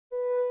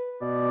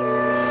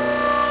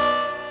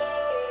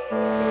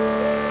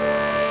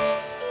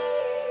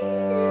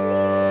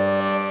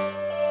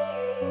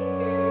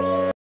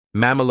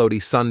Mamelodi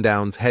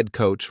Sundowns head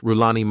coach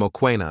Rulani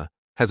Mokoena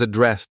has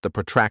addressed the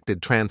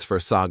protracted transfer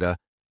saga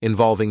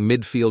involving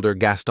midfielder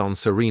Gaston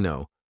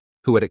Sirino,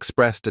 who had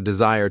expressed a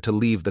desire to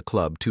leave the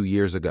club 2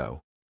 years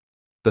ago.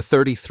 The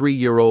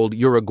 33-year-old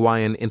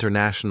Uruguayan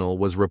international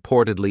was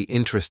reportedly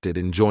interested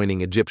in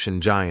joining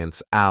Egyptian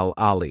giants Al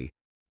Ahly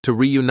to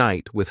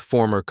reunite with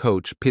former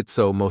coach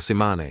Pitso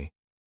Mosimane.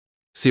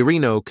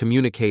 Sirino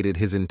communicated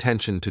his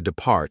intention to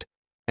depart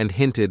and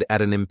hinted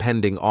at an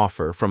impending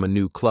offer from a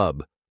new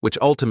club, which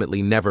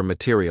ultimately never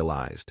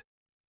materialized.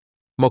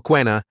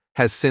 Mokoena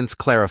has since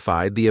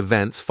clarified the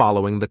events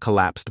following the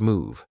collapsed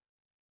move.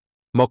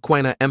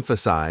 Mokoena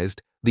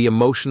emphasized the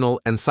emotional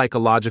and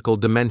psychological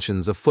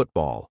dimensions of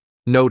football,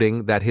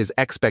 noting that his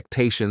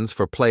expectations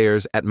for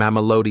players at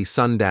Mamelodi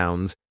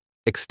Sundowns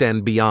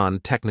extend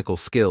beyond technical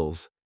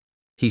skills.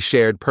 He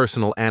shared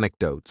personal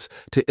anecdotes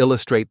to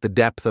illustrate the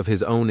depth of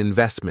his own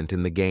investment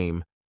in the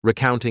game,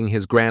 recounting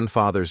his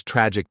grandfather's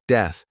tragic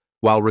death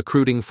while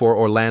recruiting for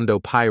Orlando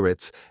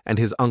Pirates and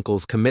his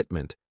uncle's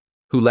commitment,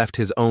 who left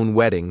his own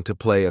wedding to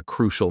play a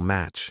crucial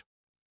match.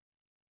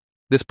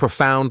 This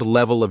profound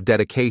level of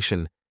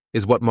dedication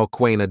is what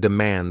Mokoena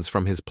demands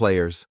from his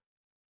players.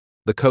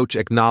 The coach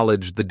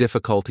acknowledged the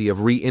difficulty of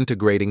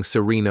reintegrating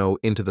Sirino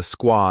into the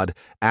squad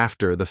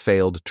after the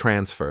failed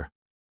transfer.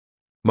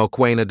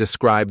 Mokoena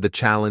described the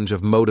challenge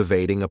of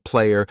motivating a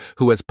player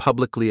who has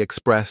publicly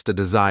expressed a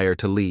desire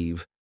to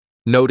leave,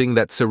 noting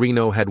that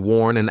Sirino had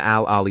worn an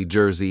Al Ahly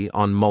jersey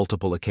on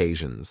multiple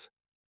occasions.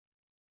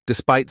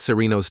 Despite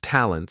Sirino's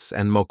talents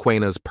and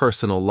Mokwena's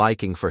personal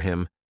liking for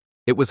him,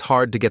 it was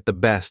hard to get the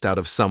best out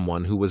of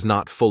someone who was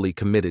not fully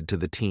committed to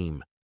the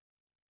team.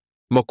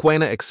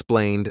 Mokoena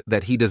explained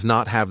that he does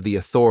not have the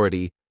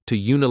authority to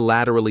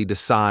unilaterally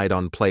decide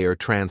on player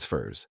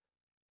transfers.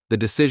 The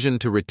decision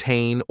to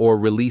retain or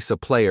release a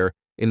player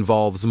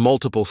involves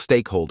multiple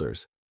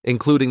stakeholders,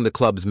 including the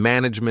club's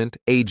management,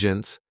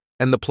 agents,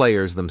 and the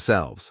players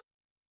themselves.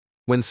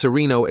 When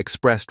Sirino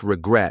expressed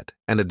regret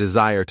and a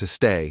desire to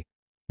stay,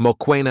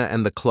 Mokoena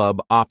and the club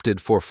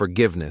opted for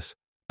forgiveness,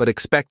 but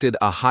expected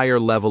a higher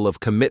level of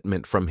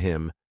commitment from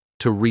him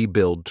to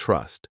rebuild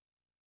trust.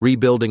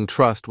 Rebuilding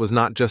trust was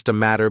not just a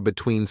matter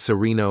between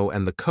Sirino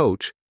and the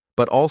coach,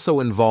 but also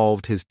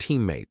involved his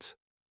teammates.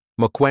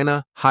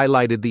 Mokoena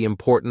highlighted the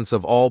importance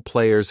of all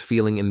players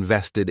feeling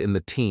invested in the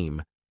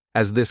team,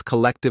 as this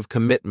collective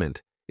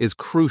commitment is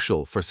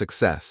crucial for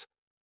success,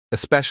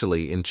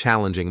 especially in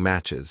challenging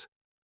matches.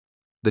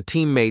 The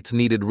teammates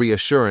needed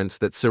reassurance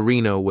that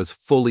Sirino was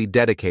fully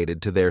dedicated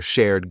to their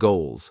shared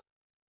goals.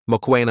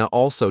 Mokoena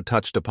also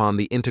touched upon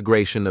the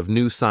integration of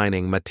new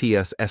signing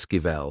Matthias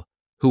Esquivel,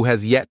 who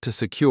has yet to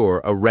secure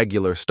a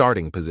regular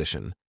starting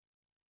position.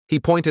 He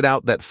pointed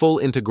out that full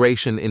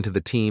integration into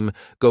the team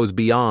goes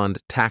beyond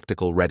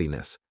tactical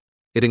readiness.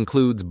 It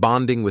includes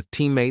bonding with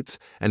teammates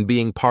and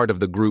being part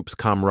of the group's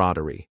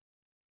camaraderie.